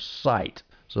out of their sight.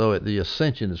 So at the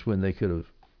ascension is when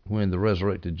when the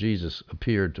resurrected Jesus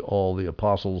appeared to all the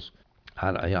apostles.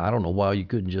 I don't know why you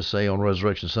couldn't just say on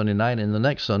Resurrection Sunday night, and the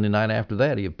next Sunday night after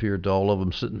that he appeared to all of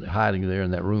them sitting, hiding there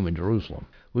in that room in Jerusalem.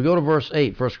 We go to verse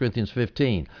 8, 1 Corinthians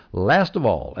 15. Last of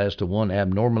all, as to one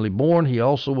abnormally born, he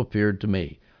also appeared to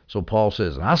me. So Paul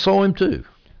says, and I saw him too.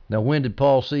 Now, when did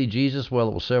Paul see Jesus? Well,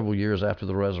 it was several years after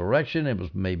the resurrection. It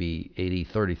was maybe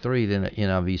AD 33. Then the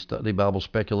NIV Study Bible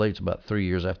speculates about 3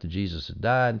 years after Jesus had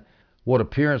died. What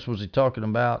appearance was he talking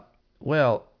about?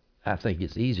 Well, I think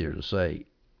it's easier to say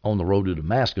on the road to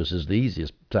Damascus is the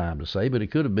easiest time to say, but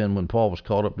it could have been when Paul was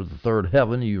caught up to the third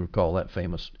heaven. You recall that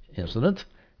famous incident.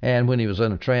 And when he was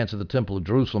in a trance at the Temple of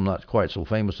Jerusalem, not quite so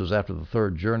famous, it was after the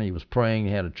third journey. He was praying,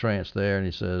 he had a trance there, and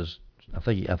he says, I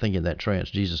think in that trance,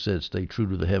 Jesus said, stay true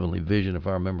to the heavenly vision, if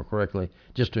I remember correctly,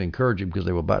 just to encourage him because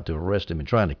they were about to arrest him and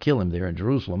trying to kill him there in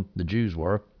Jerusalem. The Jews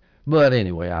were. But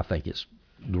anyway, I think it's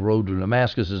the road to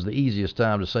Damascus is the easiest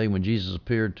time to say when Jesus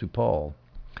appeared to Paul.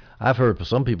 I've heard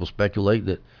some people speculate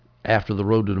that after the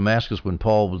road to Damascus, when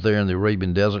Paul was there in the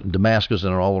Arabian desert, Damascus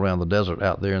and all around the desert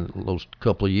out there in those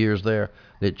couple of years there,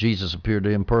 that Jesus appeared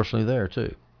to him personally there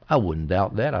too. I wouldn't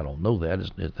doubt that. I don't know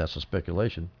that. That's a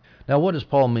speculation. Now, what does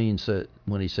Paul mean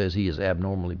when he says he is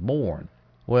abnormally born?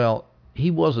 Well, he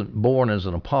wasn't born as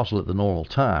an apostle at the normal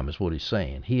time, is what he's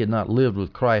saying. He had not lived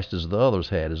with Christ as the others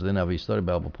had, as the NIV Study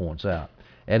Bible points out.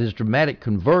 At his dramatic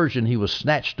conversion, he was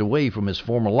snatched away from his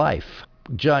former life.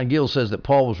 John Gill says that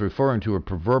Paul was referring to a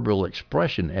proverbial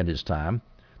expression at his time.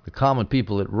 The common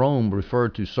people at Rome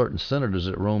referred to certain senators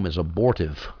at Rome as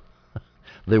abortive.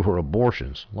 They were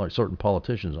abortions, like certain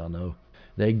politicians I know.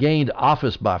 They gained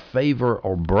office by favor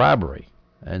or bribery,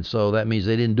 and so that means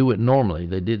they didn't do it normally.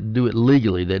 They didn't do it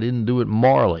legally. They didn't do it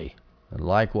morally. And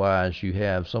likewise, you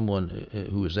have someone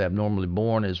who is abnormally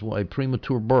born as a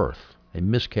premature birth, a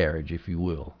miscarriage, if you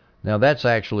will. Now, that's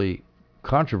actually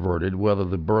controverted whether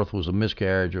the birth was a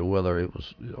miscarriage or whether it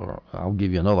was, or I'll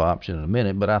give you another option in a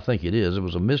minute, but I think it is. It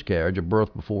was a miscarriage, a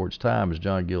birth before its time, as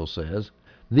John Gill says.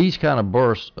 These kind of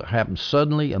births happen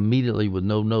suddenly, immediately, with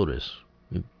no notice.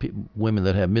 Women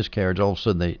that have miscarriage, all of a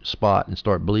sudden they spot and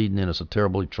start bleeding, and it's a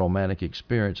terribly traumatic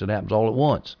experience. It happens all at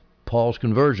once. Paul's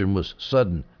conversion was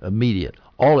sudden, immediate,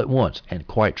 all at once, and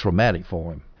quite traumatic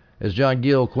for him. As John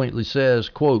Gill quaintly says,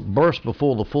 quote, births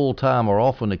before the full time are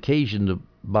often occasioned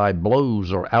by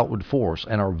blows or outward force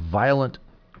and are violent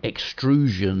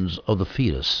extrusions of the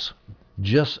fetus.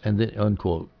 And then,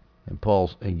 unquote.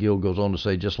 And Gill goes on to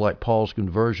say, just like Paul's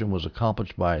conversion was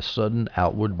accomplished by a sudden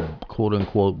outward, quote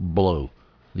unquote, blow,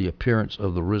 the appearance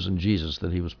of the risen Jesus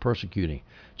that he was persecuting.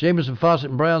 Jameson, Fawcett,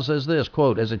 and Brown says this,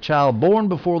 quote, as a child born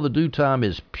before the due time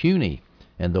is puny,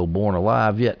 and though born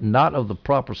alive, yet not of the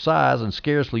proper size and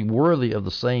scarcely worthy of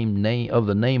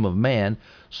the name of man,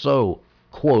 so,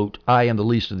 quote, I am the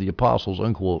least of the apostles,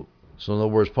 unquote. So in other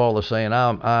words, Paul is saying,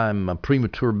 I'm a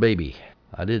premature baby.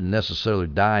 I didn't necessarily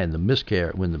die in the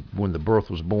miscarriage when the birth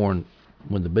was born,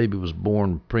 when the baby was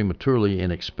born prematurely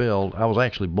and expelled. I was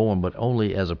actually born, but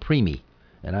only as a preemie,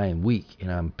 and I am weak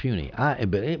and I'm puny.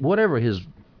 What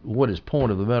his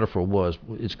point of the metaphor was,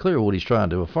 it's clear what he's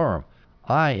trying to affirm.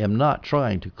 I am not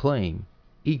trying to claim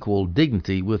equal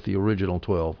dignity with the original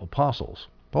 12 apostles.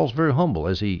 Paul's very humble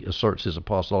as he asserts his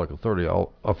apostolic authority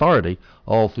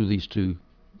all through these two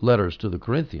letters to the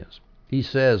Corinthians. He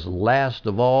says, last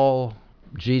of all,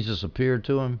 Jesus appeared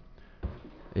to him.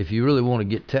 If you really want to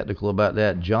get technical about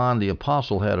that, John the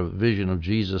Apostle had a vision of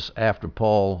Jesus after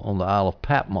Paul on the Isle of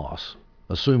Patmos,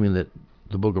 assuming that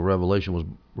the book of Revelation was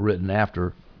written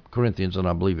after Corinthians, and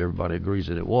I believe everybody agrees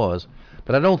that it was.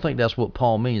 But I don't think that's what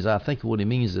Paul means. I think what he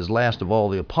means is last of all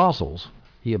the apostles.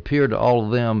 He appeared to all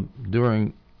of them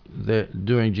during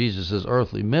Jesus'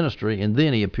 earthly ministry, and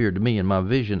then he appeared to me in my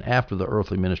vision after the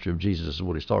earthly ministry of Jesus, is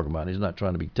what he's talking about. He's not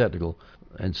trying to be technical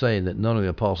and saying that none of the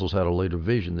apostles had a later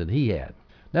vision than he had.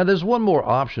 Now, there's one more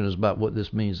option about what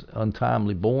this means,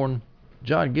 untimely born.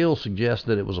 John Gill suggests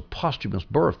that it was a posthumous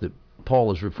birth that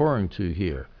Paul is referring to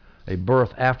here, a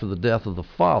birth after the death of the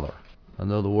father.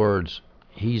 In other words,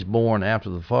 he's born after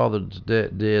the father's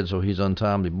dead, so he's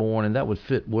untimely born, and that would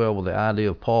fit well with the idea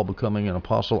of Paul becoming an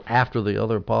apostle after the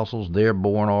other apostles. They're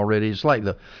born already. It's like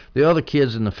the other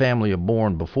kids in the family are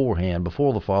born beforehand,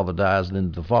 before the father dies, and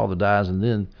then the father dies, and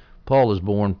then Paul is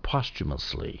born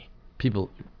posthumously. People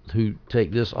who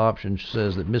take this option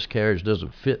says that miscarriage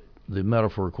doesn't fit the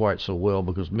metaphor quite so well,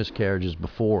 because miscarriage is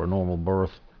before a normal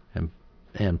birth,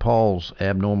 and Paul's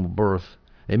abnormal birth.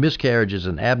 A miscarriage is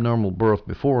an abnormal birth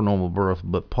before a normal birth,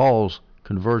 but Paul's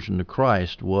conversion to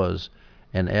Christ was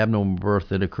an abnormal birth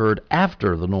that occurred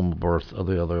after the normal birth of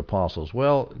the other apostles.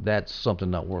 Well, that's something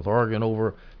not worth arguing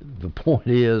over. The point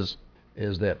is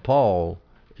that Paul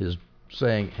is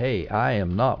saying, hey, I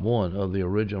am not one of the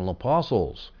original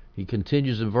apostles. He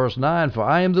continues in verse 9, for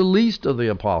I am the least of the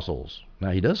apostles.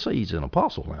 Now, he does say he's an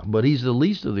apostle now, but he's the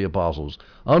least of the apostles,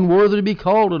 unworthy to be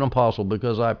called an apostle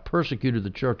because I persecuted the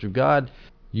church of God.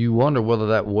 You wonder whether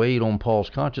that weighed on Paul's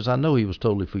conscience. I know he was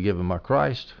totally forgiven by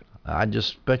Christ. I just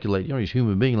speculate. He's a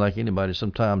human being like anybody.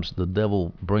 Sometimes the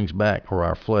devil brings back, or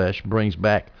our flesh brings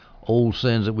back, old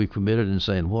sins that we've committed and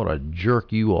saying, what a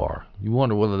jerk you are. You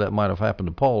wonder whether that might have happened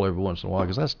to Paul every once in a while,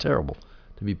 because that's terrible,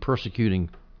 to be persecuting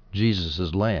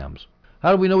Jesus' lambs.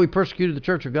 How do we know he persecuted the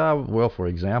church of God? Well, for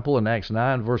example, in Acts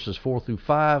 9, verses 4 through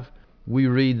 5, we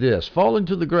read this. Falling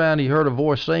to the ground, he heard a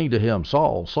voice saying to him,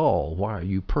 Saul, Saul, why are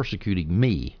you persecuting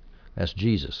me? That's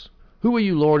Jesus. Who are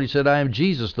you, Lord? He said, I am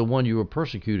Jesus, the one you are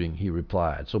persecuting, he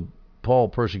replied. So Paul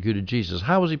persecuted Jesus.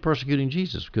 How was he persecuting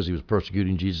Jesus? Because he was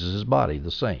persecuting Jesus' body,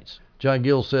 the saints. John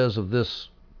Gill says of this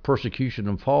persecution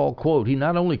of Paul, quote, he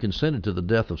not only consented to the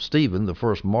death of Stephen, the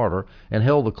first martyr, and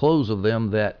held the clothes of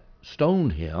them that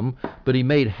stoned him, but he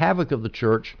made havoc of the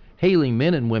church, hailing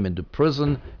men and women to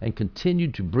prison, and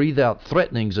continued to breathe out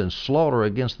threatenings and slaughter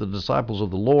against the disciples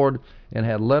of the Lord, and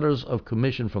had letters of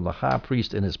commission from the high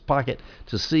priest in his pocket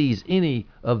to seize any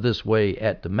of this way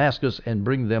at Damascus and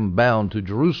bring them bound to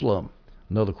Jerusalem.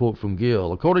 Another quote from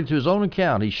Gill. According to his own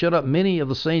account, he shut up many of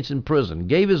the saints in prison,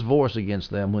 gave his voice against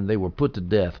them when they were put to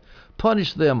death,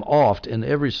 punished them oft in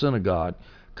every synagogue,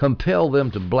 compelled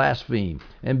them to blaspheme,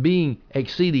 and being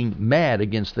exceeding mad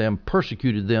against them,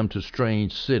 persecuted them to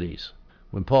strange cities.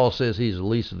 When Paul says he's the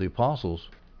least of the apostles,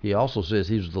 he also says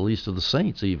he was the least of the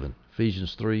saints even.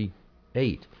 Ephesians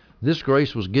 3:8. This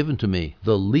grace was given to me,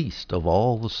 the least of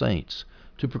all the saints,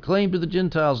 to proclaim to the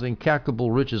Gentiles the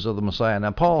incalculable riches of the Messiah.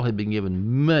 Now, Paul had been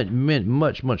given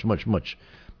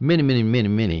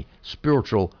many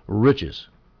spiritual riches,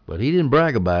 but he didn't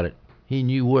brag about it. He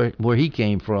knew where he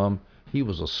came from. He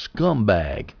was a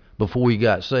scumbag before he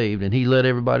got saved, and he let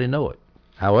everybody know it.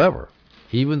 However,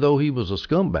 even though he was a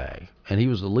scumbag, and he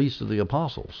was the least of the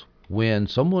apostles, when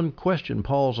someone questioned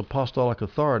Paul's apostolic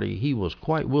authority, he was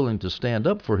quite willing to stand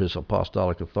up for his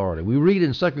apostolic authority. We read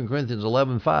in 2 Corinthians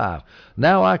 11:5,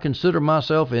 now I consider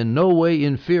myself in no way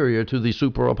inferior to the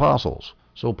super apostles.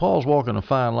 So Paul's walking a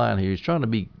fine line here. He's trying to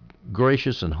be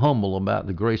gracious and humble about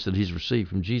the grace that he's received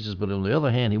from Jesus, but on the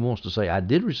other hand, he wants to say, I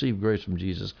did receive grace from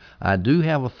Jesus. I do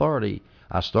have authority.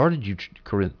 I started the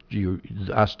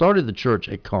church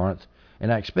at Corinth,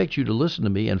 and I expect you to listen to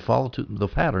me and follow to the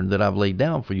pattern that I've laid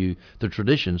down for you, the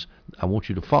traditions. I want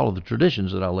you to follow the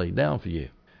traditions that I laid down for you.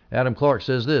 Adam Clark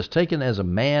says this, taken as a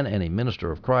man and a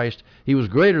minister of Christ, he was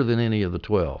greater than any of the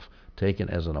 12. Taken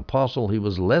as an apostle, he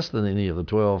was less than any of the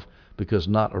 12 because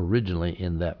not originally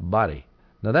in that body.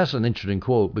 Now that's an interesting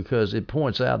quote because it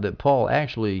points out that Paul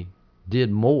actually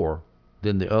did more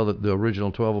than the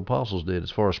original 12 apostles did as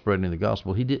far as spreading the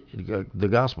gospel. He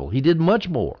did much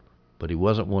more, but he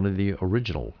wasn't one of the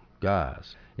original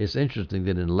guys. It's interesting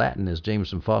that in Latin, as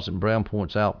Jameson Fawcett Brown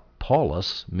points out,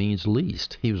 Paulus means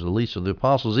least. He was the least of the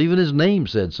apostles. Even his name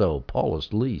said so,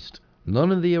 Paulus, least.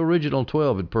 None of the original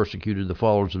 12 had persecuted the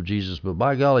followers of Jesus, but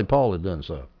by golly, Paul had done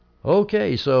so.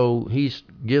 Okay, so he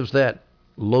gives that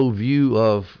low view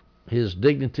of his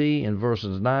dignity in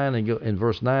verses 9, and in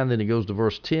verse 9, then he goes to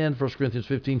verse 10, 1 Corinthians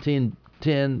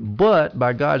 15:10, but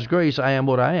by God's grace I am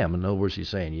what I am. In other words, he's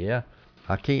saying, yeah,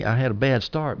 I had a bad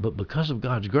start, but because of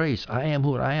God's grace, I am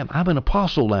what I am. I'm an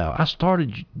apostle now. I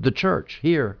started the church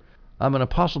here. I'm an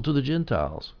apostle to the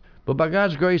Gentiles. But by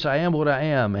God's grace, I am what I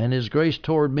am, and his grace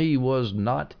toward me was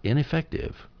not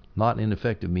ineffective. Not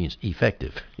ineffective means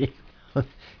effective.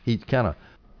 He kind of,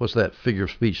 what's that figure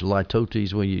of speech,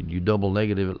 litotes, when you double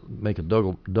negative, make a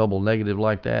double negative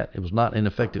like that? It was not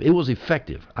ineffective. It was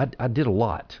effective. I did a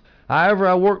lot. However,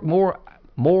 I worked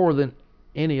more than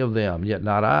any of them, yet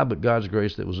not I, but God's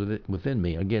grace that was within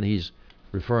me. Again, he's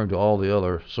referring to all the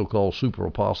other so-called super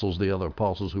apostles, the other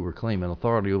apostles who were claiming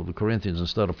authority over the Corinthians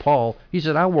instead of Paul. He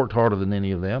said, I worked harder than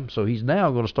any of them. So he's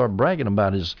now going to start bragging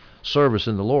about his service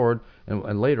in the Lord.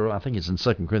 And later, I think it's in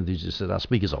 2 Corinthians, he said, I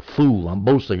speak as a fool. I'm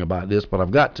boasting about this, but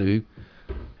I've got to.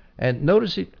 And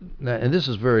notice, and this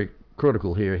is very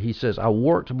critical here, he says, I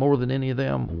worked more than any of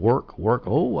them. Work.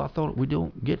 Oh, I thought we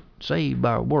don't get saved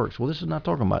by works. Well, this is not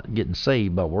talking about getting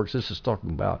saved by works. This is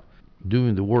talking about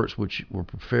doing the works which were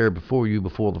prepared before you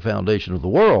before the foundation of the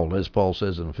world, as Paul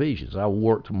says in Ephesians. I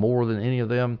worked more than any of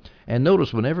them. And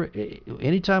notice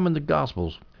anytime in the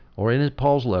Gospels or in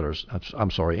Paul's letters,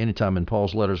 anytime in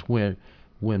Paul's letters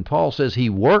when Paul says he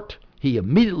worked, he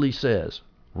immediately says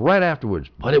right afterwards,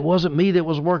 but it wasn't me that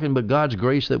was working, but God's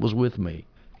grace that was with me.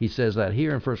 He says that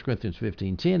here in 1 Corinthians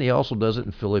 15:10. He also does it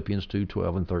in Philippians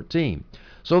 2:12 and 13.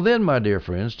 So then, my dear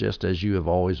friends, just as you have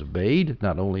always obeyed,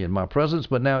 not only in my presence,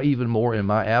 but now even more in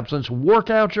my absence,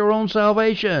 work out your own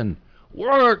salvation.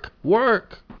 Work.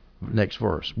 Next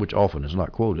verse, which often is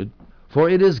not quoted. For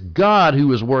it is God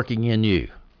who is working in you.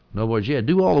 In other words,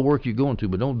 do all the work you're going to,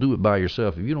 but don't do it by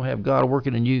yourself. If you don't have God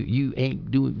working in you, you ain't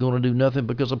going to do nothing,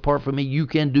 because apart from me, you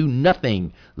can do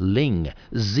nothing.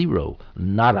 Zero.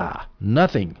 Nada.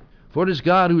 Nothing. For it is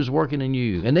God who is working in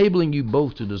you, enabling you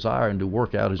both to desire and to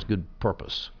work out his good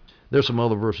purpose. There's some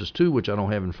other verses too, which I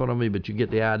don't have in front of me, but you get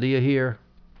the idea here.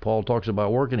 Paul talks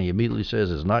about working. He immediately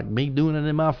says, it's not me doing it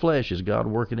in my flesh. It's God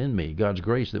working in me. God's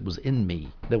grace that was in me,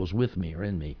 that was with me or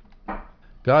in me.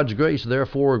 God's grace,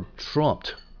 therefore,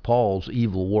 trumped Paul's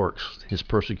evil works, his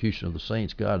persecution of the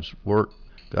saints. God's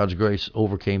grace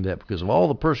overcame that because of all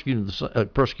the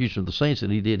persecution of the saints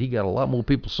that he did. He got a lot more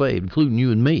people saved, including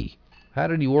you and me. How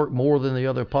did he work more than the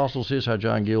other apostles? Here's how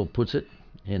John Gill puts it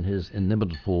in his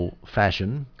inimitable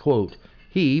fashion. Quote,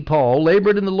 he, Paul,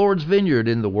 labored in the Lord's vineyard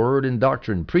in the word and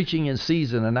doctrine, preaching in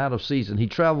season and out of season. He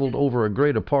traveled over a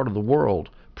greater part of the world,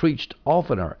 preached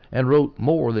oftener, and wrote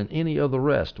more than any of the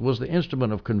rest, was the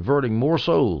instrument of converting more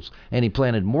souls, and he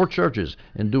planted more churches,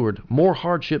 endured more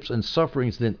hardships and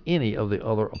sufferings than any of the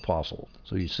other apostles.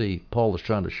 So you see, Paul is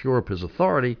trying to shore up his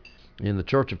authority in the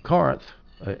church of Corinth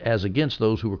as against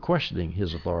those who were questioning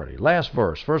his authority. Last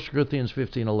verse, 1 Corinthians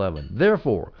 15:11.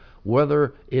 Therefore,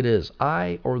 whether it is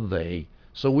I or they,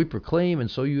 so we proclaim and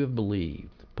so you have believed.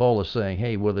 Paul is saying,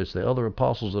 hey, whether it's the other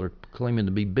apostles that are claiming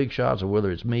to be big shots or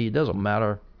whether it's me, it doesn't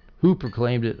matter who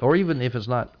proclaimed it, or even if it's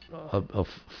not a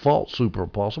false super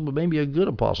apostle, but maybe a good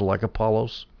apostle like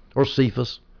Apollos or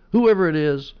Cephas, whoever it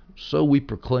is, so we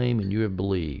proclaim and you have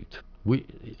believed.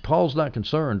 Paul's not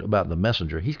concerned about the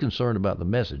messenger. He's concerned about the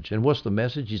message. And what's the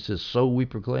message? He says, so we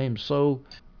proclaim, so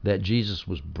that Jesus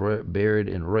was buried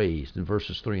and raised. In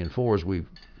verses 3 and 4, as we've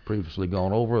previously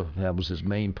gone over, that was his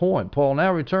main point. Paul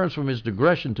now returns from his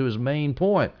digression to his main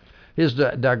point. His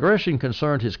digression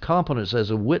concerned his competence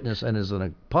as a witness and as an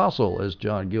apostle, as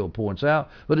John Gill points out,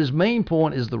 but his main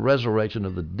point is the resurrection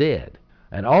of the dead.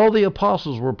 And all the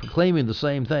apostles were proclaiming the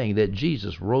same thing, that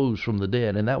Jesus rose from the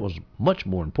dead, and that was much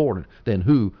more important than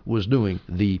who was doing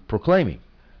the proclaiming.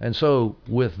 And so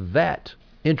with that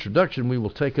introduction, we will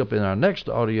take up in our next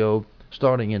audio,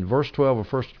 starting in verse 12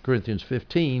 of 1 Corinthians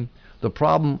 15, the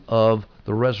problem of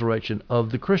the resurrection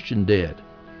of the Christian dead,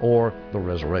 or the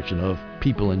resurrection of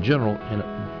people in general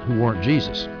who weren't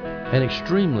Jesus. An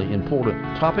extremely important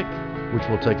topic, which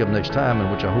we'll take up next time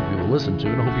and which I hope you will listen to,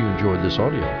 and I hope you enjoyed this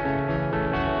audio.